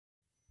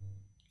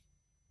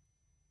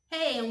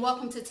Hey, and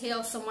welcome to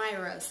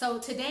TellSamyra. So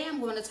today I'm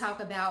going to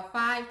talk about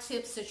 5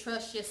 tips to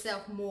trust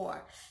yourself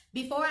more.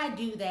 Before I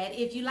do that,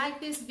 if you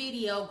like this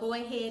video, go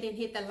ahead and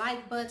hit the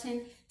like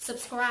button,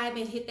 subscribe,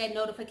 and hit that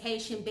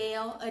notification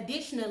bell.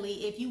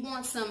 Additionally, if you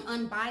want some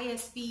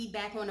unbiased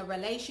feedback on a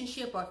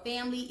relationship or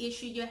family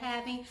issue you're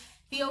having,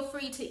 feel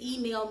free to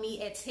email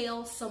me at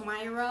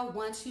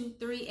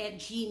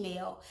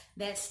TellSamyra123@gmail.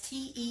 That's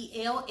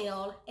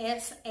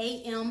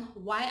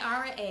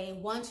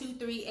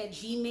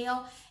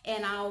TellSamyra123@gmail,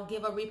 and I'll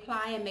give a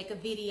reply and make a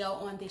video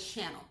on this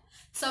channel.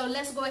 So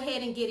let's go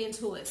ahead and get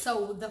into it.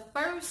 So the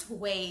first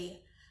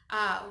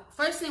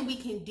thing we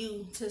can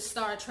do to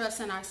start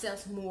trusting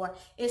ourselves more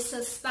is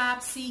to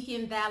stop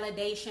seeking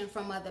validation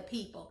from other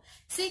people.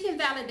 Seeking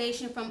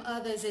validation from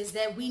others is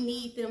that we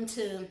need them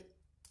to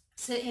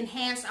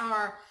enhance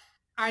our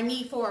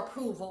need for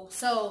approval.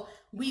 So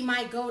we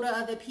might go to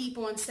other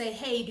people and say,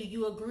 hey, do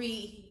you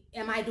agree?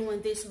 Am I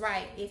doing this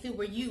right? If it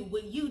were you,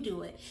 would you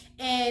do it?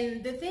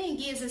 And the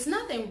thing is, there's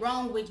nothing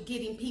wrong with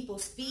getting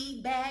people's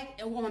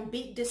feedback on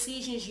big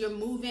decisions. You're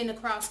moving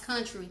across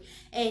country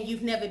and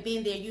you've never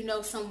been there. You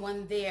know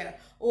someone there.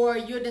 Or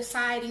you're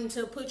deciding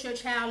to put your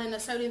child in a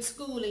certain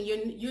school and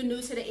you're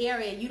new to the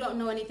area. You don't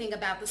know anything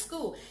about the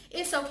school.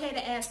 It's okay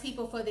to ask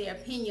people for their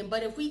opinion.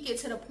 But if we get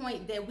to the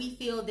point that we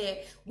feel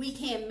that we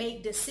can't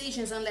make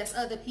decisions unless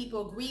other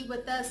people agree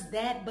with us,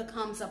 that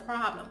becomes a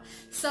problem.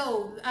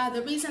 So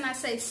the reason I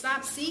say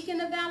stop seeking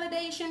the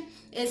validation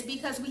is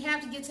because we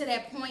have to get to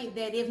that point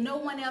that if no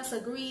one else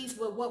agrees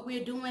with what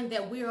we're doing,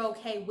 that we're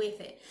okay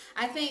with it.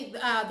 I think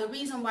the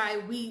reason why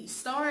we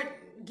start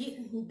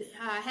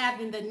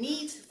having the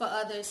need for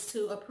others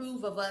to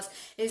approve of us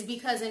is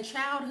because in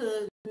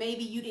childhood,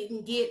 maybe you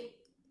didn't get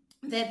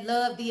that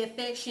love, the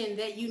affection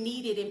that you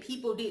needed, and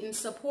people didn't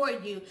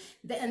support you.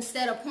 That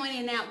instead of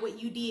pointing out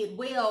what you did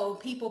well,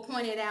 people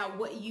pointed out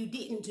what you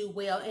didn't do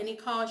well, and it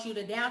caused you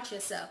to doubt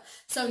yourself.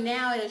 So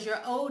now as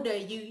you're older,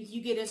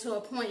 you get into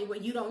a point where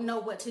you don't know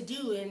what to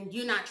do and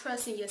you're not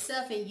trusting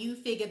yourself, and you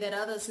figure that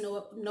others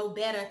know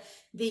better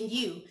than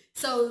you.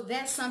 So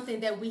that's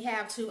something that we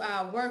have to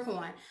work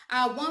on.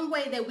 One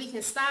way that we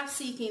can stop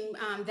seeking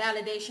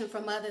validation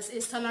from others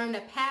is to learn to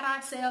pat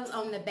ourselves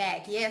on the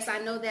back. Yes, I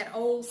know that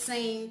old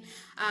saying,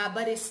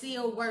 but it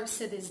still works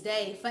to this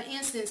day. For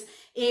instance,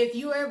 if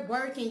you're at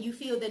work and you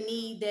feel the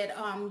need that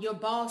your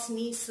boss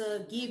needs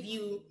to give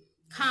you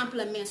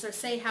compliments or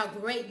say how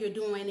great you're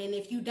doing, and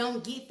if you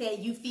don't get that,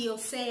 you feel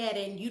sad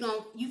and you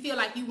feel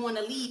like you want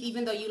to leave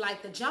even though you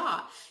like the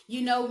job.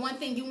 You know, one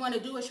thing you want to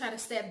do is try to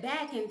step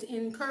back and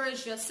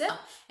encourage yourself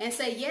and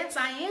say, yes,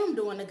 I am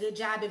doing a good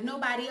job. If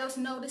nobody else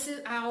notices,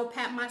 I'll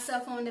pat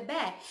myself on the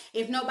back.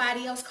 If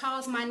nobody else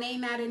calls my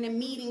name out in a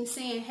meeting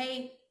saying,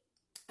 hey,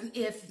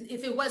 if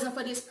it wasn't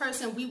for this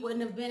person, we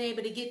wouldn't have been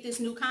able to get this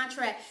new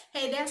contract.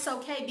 Hey, that's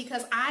okay,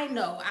 because I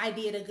know I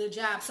did a good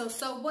job. So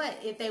what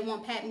if they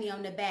won't pat me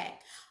on the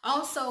back?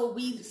 Also,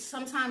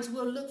 sometimes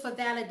we'll look for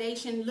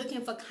validation,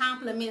 looking for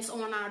compliments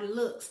on our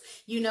looks.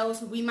 You know,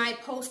 so we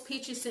might post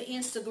pictures to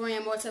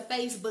Instagram or to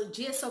Facebook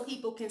just so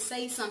people can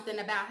say something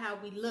about how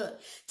we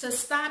look. To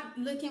stop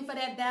looking for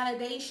that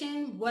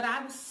validation, what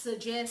I would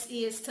suggest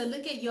is to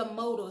look at your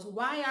motives.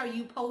 Why are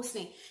you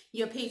posting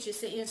your pictures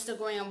to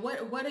Instagram?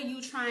 What are you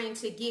trying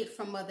to get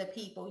from other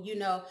people? You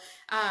know,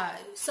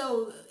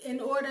 so in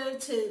order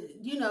to,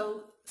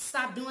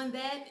 stop doing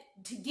that,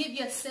 to give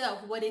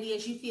yourself what it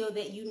is you feel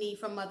that you need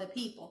from other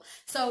people.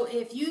 So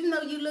if you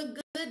know you look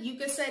good, you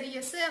can say to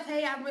yourself,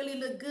 hey, I really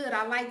look good.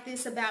 I like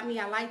this about me.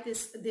 I like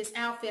this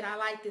outfit. I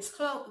like the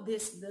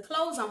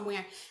clothes I'm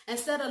wearing,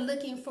 instead of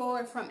looking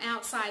for it from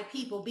outside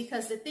people.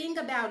 Because the thing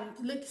about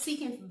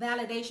seeking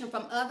validation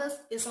from others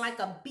is like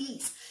a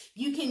beast.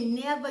 You can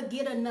never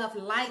get enough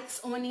likes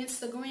on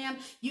Instagram.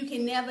 You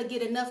can never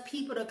get enough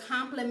people to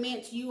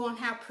compliment you on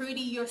how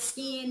pretty your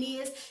skin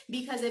is,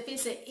 because if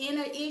it's an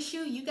inner issue,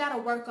 you got to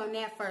work on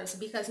that first,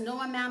 because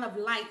no amount of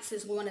likes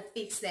is going to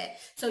fix that.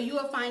 So you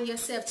will find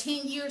yourself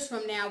 10 years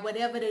from now,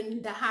 whatever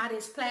the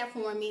hottest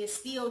platform is,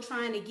 still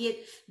trying to get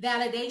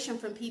validation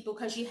from people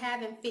because you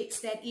haven't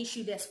fixed that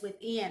issue that's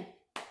within.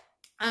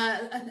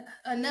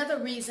 Another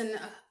reason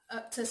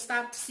to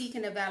stop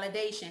seeking a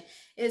validation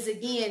is,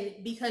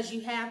 again, because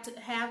you have to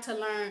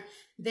learn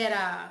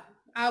that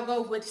I'll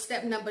go with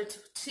step number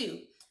 2,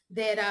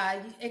 that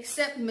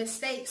accept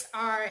mistakes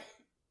are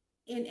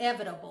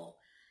inevitable.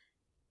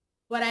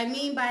 What I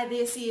mean by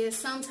this is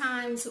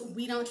sometimes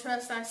we don't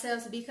trust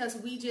ourselves because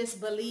we just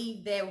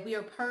believe that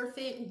we're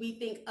perfect. We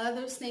think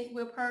others think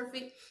we're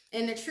perfect.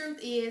 And the truth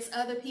is,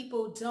 other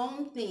people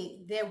don't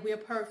think that we're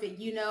perfect.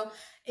 You know,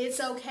 it's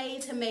okay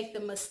to make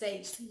the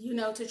mistakes. You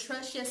know, to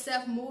trust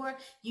yourself more,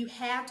 you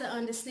have to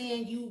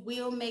understand you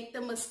will make the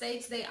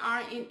mistakes. They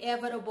are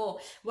inevitable.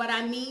 What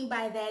I mean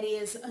by that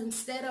is,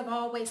 instead of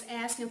always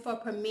asking for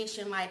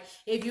permission, like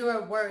if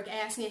you're at work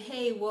asking,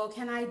 hey, well,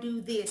 can I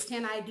do this?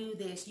 Can I do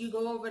this? You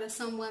go over to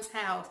someone's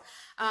house.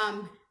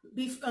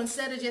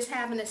 instead of just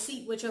having a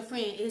seat with your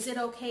friend, is it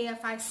okay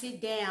if I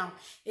sit down?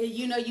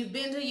 You know, you've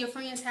been to your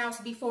friend's house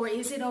before.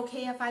 Is it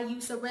okay if I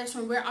use the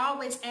restroom? We're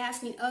always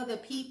asking other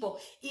people,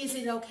 is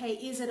it okay?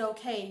 Is it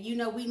okay? You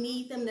know, we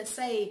need them to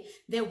say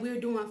that we're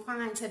doing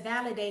fine to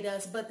validate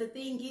us. But the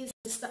thing is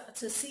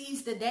to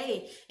seize the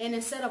day, and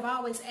instead of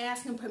always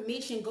asking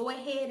permission, go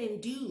ahead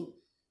and do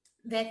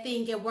that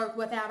thing at work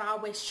without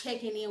always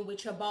checking in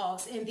with your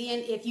boss. And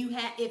then if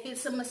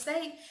it's a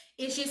mistake,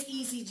 it's just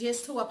easy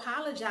just to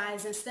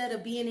apologize instead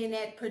of being in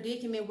that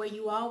predicament where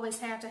you always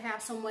have to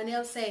have someone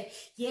else say,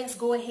 yes,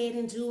 go ahead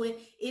and do it.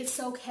 It's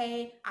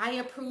okay. I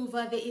approve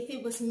of it. If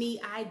it was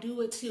me, I do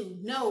it too.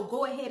 No,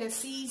 go ahead and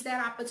seize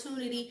that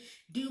opportunity.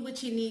 Do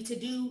what you need to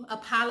do.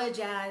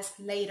 Apologize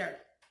later.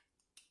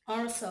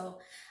 Also,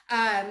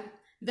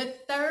 the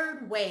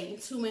third way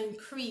to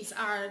increase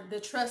the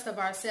trust of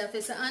ourselves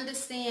is to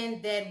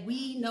understand that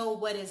we know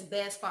what is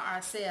best for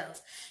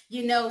ourselves.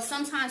 You know,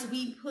 sometimes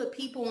we put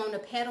people on a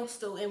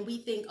pedestal and we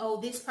think, oh,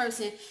 this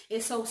person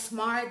is so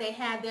smart. They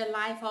have their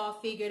life all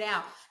figured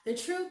out. The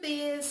truth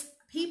is,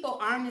 people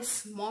aren't as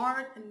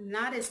smart,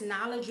 not as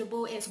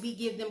knowledgeable as we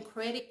give them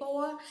credit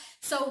for.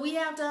 So we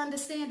have to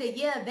understand that,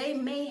 yeah, they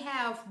may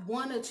have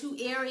one or two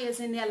areas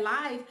in their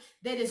life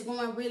that is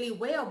going really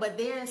well, but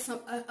there are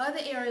some other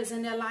areas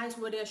in their lives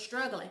where they're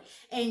struggling.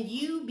 And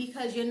you,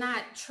 because you're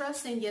not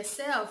trusting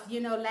yourself, you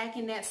know,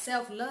 lacking that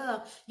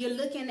self-love, you're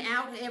looking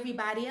out at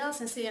everybody else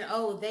and saying,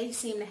 oh, they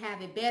seem to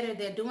have it better.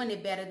 They're doing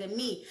it better than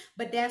me.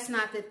 But that's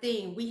not the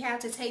thing. We have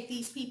to take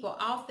these people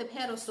off the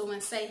pedestal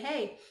and say,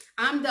 hey,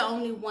 I'm the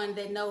only one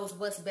that knows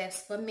what's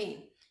best for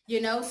me. You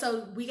know,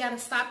 so we got to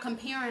stop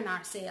comparing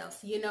ourselves.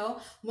 You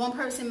know, one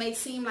person may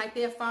seem like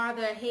they're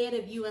farther ahead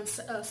of you in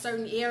a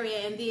certain area,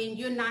 and then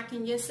you're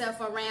knocking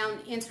yourself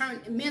around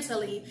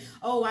mentally.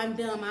 Oh, I'm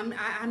dumb.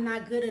 I'm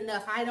not good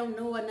enough. I don't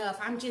know enough.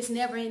 I'm just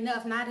never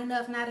enough. Not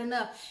enough. Not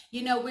enough.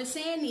 You know, we're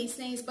saying these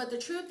things, but the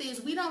truth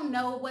is we don't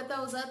know what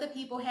those other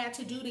people had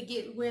to do to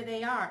get where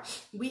they are.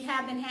 We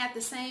haven't had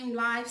the same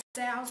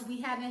lifestyles. We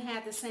haven't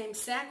had the same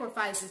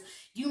sacrifices.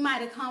 You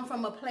might have come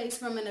from a place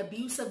from an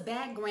abusive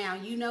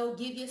background. You know,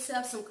 give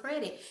yourself some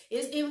credit.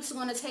 It's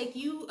going to take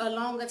you a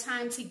longer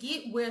time to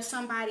get where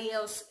somebody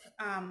else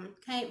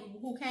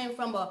who came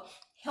from a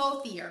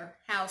healthier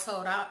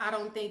household. I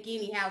don't think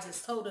any house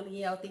is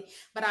totally healthy,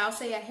 but I'll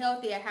say a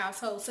healthier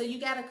household. So you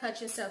got to cut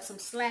yourself some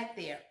slack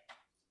there.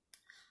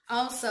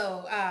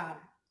 Also,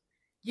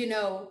 you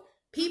know,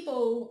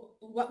 people,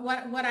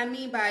 what I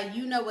mean by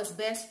you know what's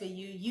best for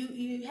you,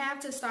 you have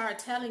to start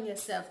telling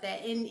yourself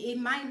that, and it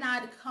might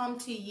not come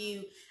to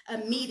you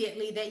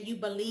immediately that you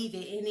believe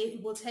it, and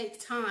it will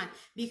take time,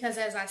 because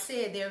as I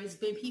said, there has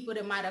been people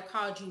that might have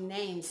called you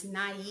names,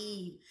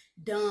 naive,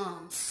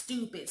 dumb,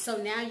 stupid. So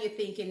now you're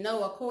thinking,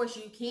 no, of course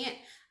you can't,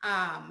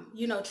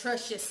 you know,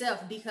 trust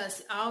yourself,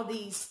 because all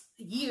these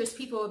years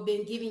people have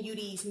been giving you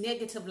these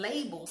negative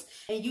labels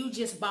and you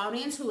just bought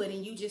into it,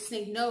 and you just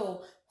think,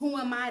 no, who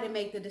am I to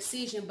make the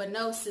decision? But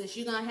no, sis,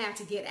 you're going to have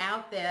to get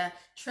out there.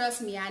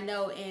 Trust me, I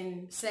know,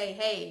 and say,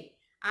 hey,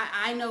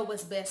 I know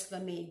what's best for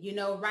me. You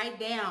know, write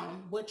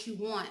down what you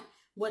want,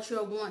 what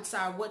your wants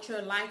are, what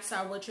your likes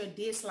are, what your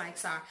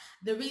dislikes are.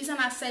 The reason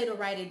I say to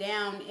write it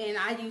down, and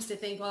I used to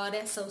think, oh,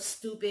 that's so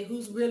stupid.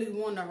 Who's really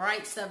wanting to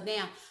write stuff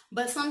down?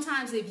 But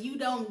sometimes if you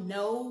don't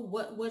know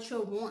what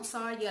your wants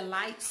are, your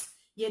likes,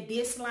 your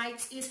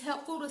dislikes, it's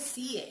helpful to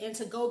see it and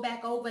to go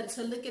back over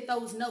to look at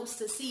those notes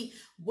to see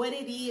what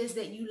it is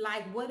that you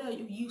like. What are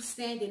you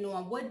standing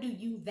on? What do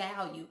you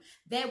value?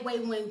 That way,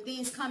 when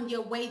things come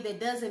your way that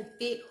doesn't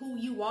fit who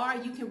you are,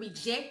 you can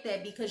reject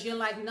that, because you're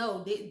like,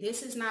 no,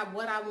 this is not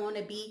what I want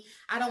to be.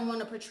 I don't want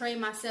to portray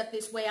myself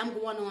this way. I'm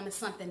going on to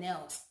something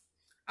else.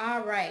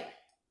 All right.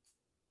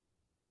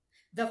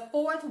 The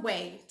fourth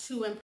way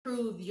to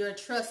improve your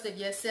trust of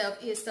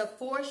yourself is to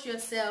force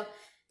yourself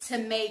to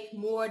make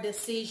more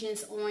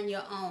decisions on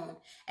your own.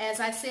 As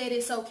I said,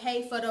 it's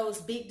okay for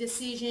those big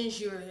decisions.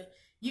 You're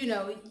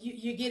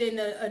getting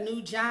a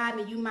new job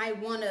and you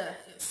might want to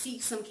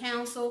seek some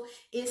counsel.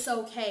 It's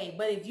okay.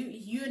 But if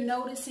you're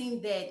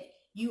noticing that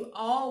you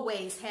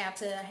always have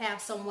to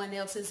have someone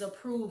else's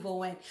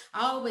approval, and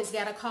I always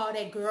got to call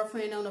that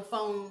girlfriend on the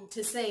phone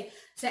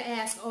to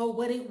ask, oh,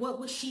 what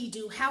would she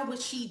do? How would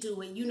she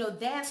do it? You know,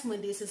 that's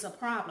when this is a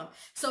problem.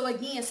 So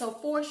again,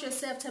 force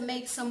yourself to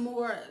make some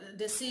more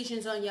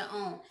decisions on your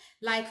own.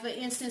 Like for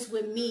instance,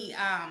 with me,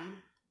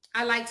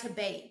 I like to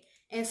bake.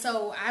 And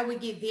so I would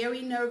get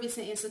very nervous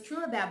and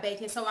insecure about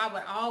baking. So I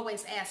would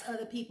always ask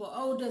other people,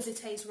 oh, does it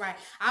taste right?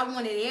 I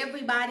wanted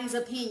everybody's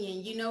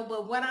opinion, you know,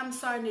 but what I'm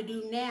starting to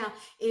do now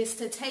is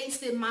to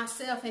taste it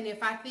myself. And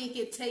if I think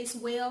it tastes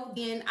well,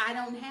 then I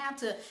don't have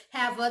to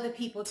have other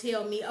people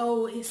tell me,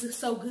 oh, it's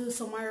so good,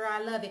 Samyra,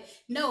 I love it.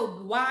 No,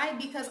 why?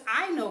 Because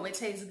I know it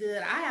tastes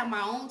good. I have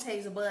my own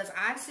taste buds.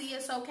 I see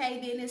it's okay,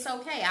 then it's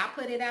okay. I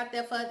put it out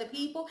there for other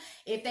people.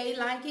 If they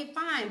like it,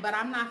 fine. But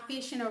I'm not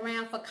fishing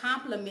around for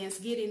compliments,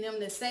 getting them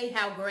to say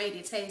how great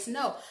it tastes.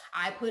 No,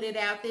 I put it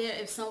out there.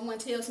 If someone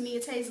tells me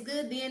it tastes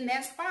good, then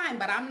that's fine.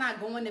 But I'm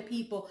not going to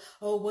people,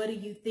 oh, what do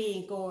you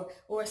think?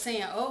 Or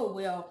saying, oh,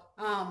 well,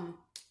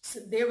 So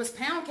there was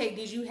pound cake.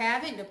 Did you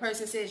have it? The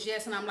person says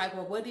yes. And I'm like,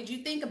 well, what did you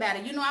think about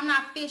it? I'm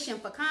not fishing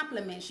for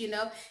compliments,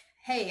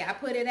 Hey, I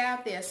put it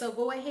out there. So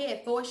go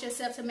ahead, force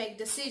yourself to make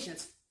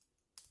decisions.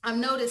 I've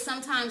noticed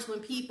sometimes when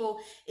people,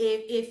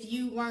 if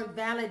you weren't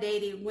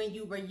validated when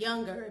you were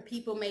younger,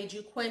 people made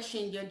you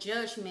question your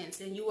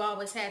judgments and you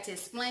always had to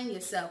explain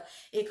yourself,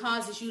 it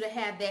causes you to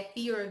have that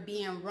fear of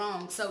being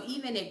wrong. So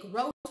even at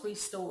grocery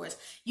stores,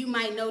 you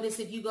might notice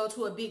if you go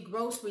to a big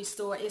grocery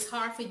store, it's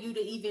hard for you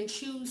to even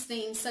choose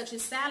things such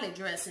as salad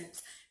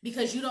dressings,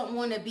 because you don't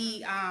want to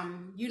be,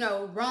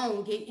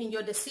 wrong in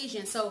your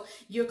decision. So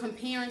you're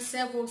comparing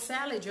several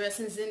salad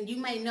dressings, and you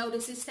may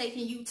notice it's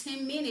taking you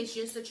 10 minutes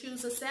just to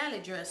choose a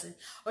salad dressing.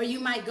 Or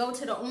you might go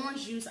to the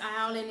orange juice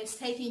aisle and it's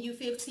taking you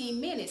 15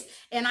 minutes.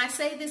 And I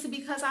say this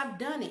because I've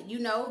done it,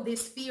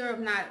 this fear of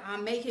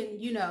not making,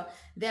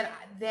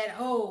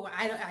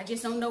 I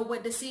just don't know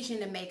what decision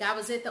to make. I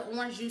was at the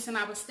orange juice and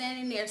I was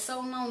standing there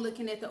so long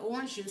looking at the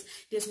orange juice.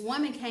 This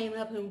woman came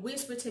up and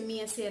whispered to me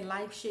and said,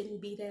 life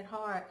shouldn't be that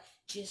hard.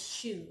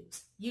 Just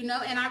choose,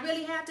 and I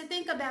really have to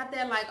think about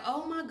that. Like,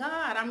 oh my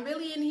God, I'm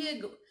really in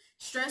here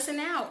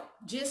stressing out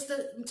just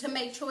to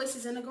make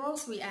choices in the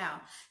grocery aisle.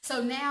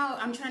 So now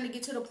I'm trying to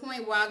get to the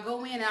point where I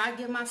go in and I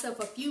give myself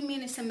a few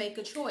minutes to make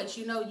a choice.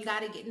 You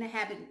got to get in the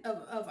habit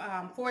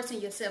of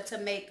forcing yourself to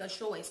make a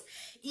choice.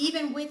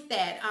 Even with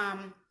that,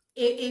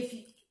 if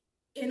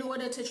in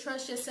order to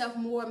trust yourself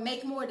more,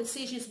 make more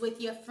decisions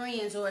with your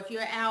friends, or if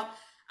you're out,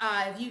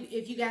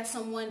 if you got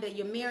someone that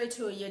you're married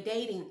to or you're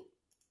dating.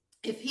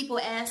 If people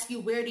ask you,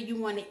 where do you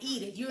want to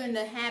eat? If you're in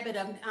the habit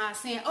of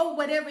saying, oh,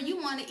 whatever you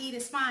want to eat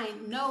is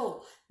fine.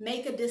 No,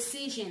 make a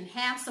decision.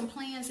 Have some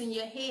plans in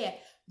your head.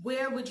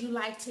 Where would you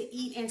like to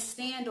eat, and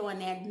stand on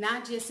that?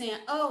 Not just saying,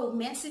 oh,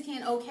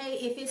 Mexican, okay,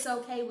 if it's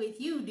okay with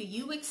you. Do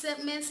you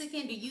accept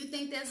Mexican? Do you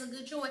think that's a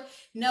good choice?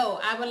 No,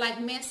 I would like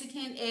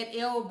Mexican at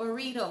El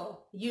Burrito,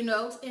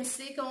 and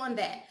stick on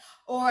that.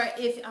 Or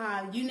if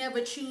you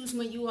never choose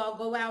when you all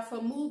go out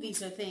for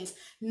movies or things,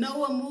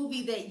 know a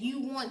movie that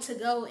you want to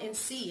go and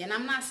see. And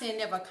I'm not saying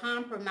never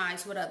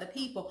compromise with other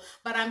people,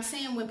 but I'm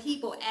saying when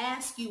people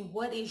ask you,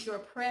 what is your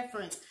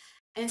preference?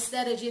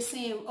 Instead of just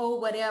saying, oh,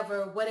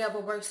 whatever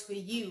works for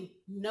you,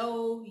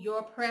 know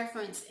your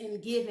preference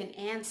and give an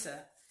answer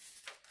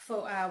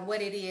for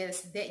what it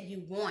is that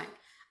you want.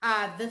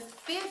 The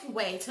fifth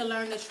way to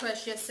learn to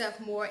trust yourself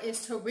more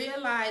is to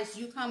realize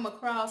you come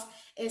across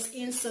as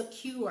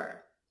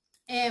insecure.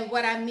 And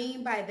what I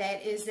mean by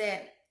that is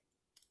that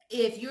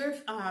if you're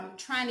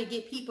trying to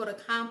get people to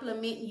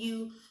compliment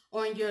you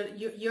on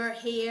your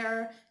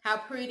hair, how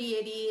pretty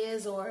it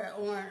is, or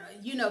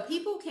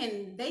people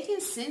can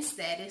sense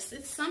that.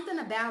 It's something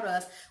about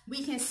us.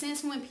 We can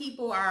sense when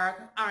people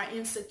are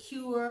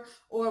insecure,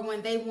 or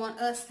when they want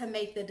us to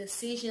make the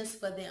decisions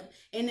for them.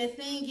 And the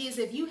thing is,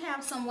 if you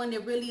have someone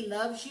that really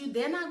loves you,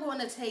 they're not going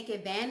to take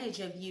advantage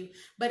of you.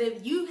 But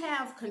if you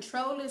have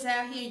controllers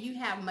out here, you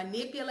have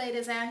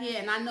manipulators out here,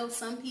 and I know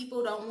some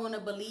people don't want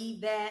to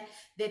believe that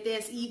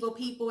there's evil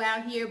people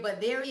out here,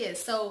 but there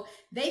is. So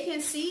they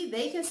can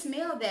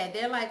smell that.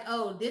 They're like,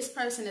 oh, this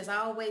person is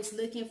always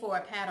looking for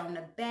a pat on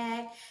the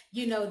back.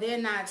 They're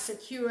not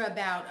secure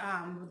about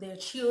their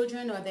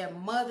children or their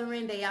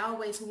mothering. They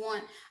always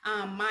want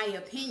my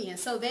opinion.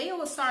 So they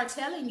will start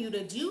telling you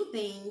to do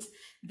things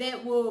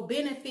that will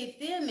benefit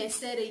them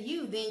instead of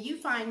you. Then you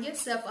find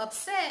yourself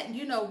upset.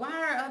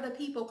 Why are other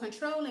people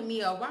controlling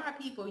me, or why are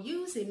people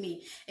using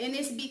me? And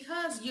it's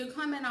because you're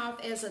coming off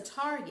as a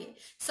target.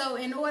 So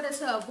in order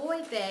to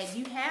avoid that,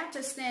 you have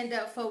to stand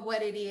up for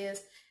what it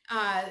is,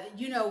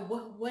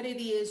 what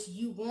it is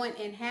you want,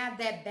 and have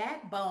that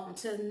backbone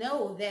to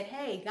know that,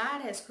 hey,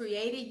 God has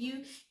created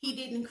you. He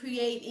didn't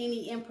create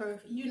any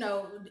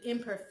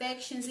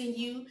imperfections in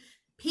you.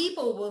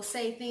 People will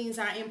say things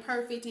are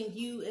imperfect in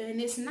you,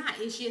 and it's not.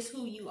 It's just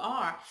who you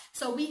are.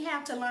 So we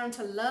have to learn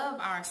to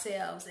love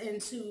ourselves and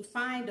to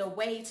find a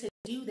way to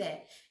do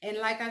that. And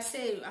like I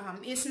said,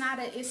 it's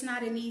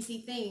not an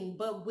easy thing,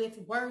 but with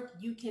work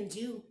you can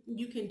do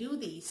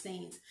these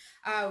things.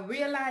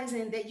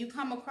 Realizing that you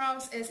come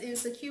across as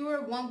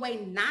insecure, one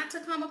way not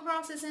to come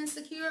across as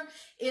insecure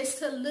is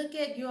to look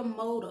at your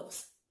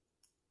motives.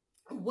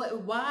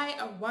 Why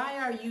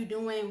are you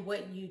doing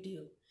what you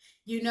do?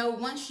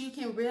 Once you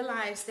can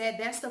realize that,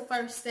 that's the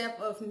first step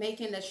of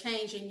making a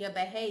change in your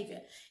behavior.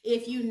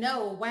 If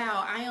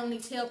wow, I only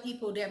tell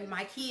people that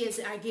my kids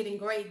are getting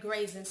great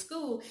grades in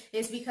school,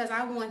 it's because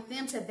I want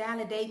them to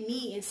validate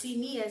me and see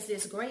me as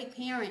this great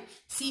parent,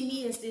 see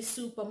me as this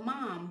super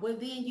mom. Well,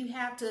 then you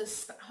have to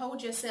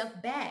hold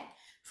yourself back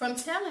from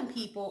telling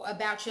people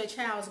about your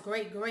child's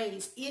great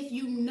grades if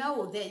you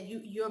know that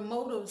your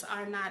motives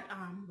are not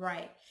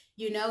right.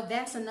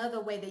 That's another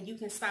way that you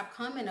can stop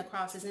coming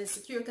across as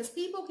insecure, because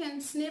people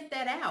can sniff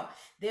that out.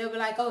 They'll be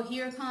like, oh,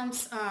 here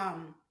comes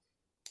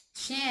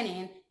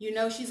Shannon, you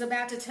know, she's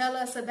about to tell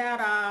us about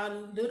our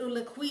little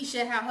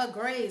LaQuisha, how her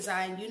grades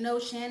are. And you know,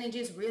 Shannon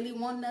just really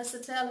wanting us to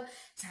tell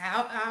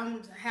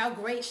her how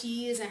great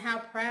she is and how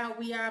proud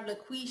we are of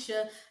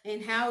LaQuisha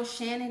and how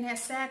Shannon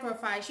has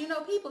sacrificed. You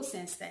know, people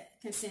can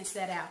sense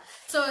that out.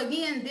 So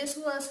again, this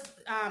was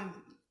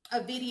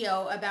a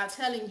video about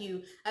telling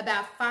you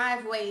about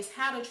 5 ways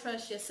how to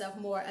trust yourself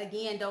more.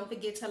 Again, don't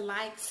forget to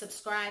like,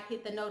 subscribe,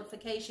 hit the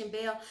notification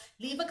bell,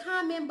 leave a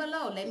comment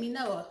below. Let me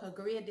know,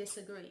 agree or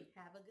disagree.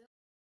 Have a good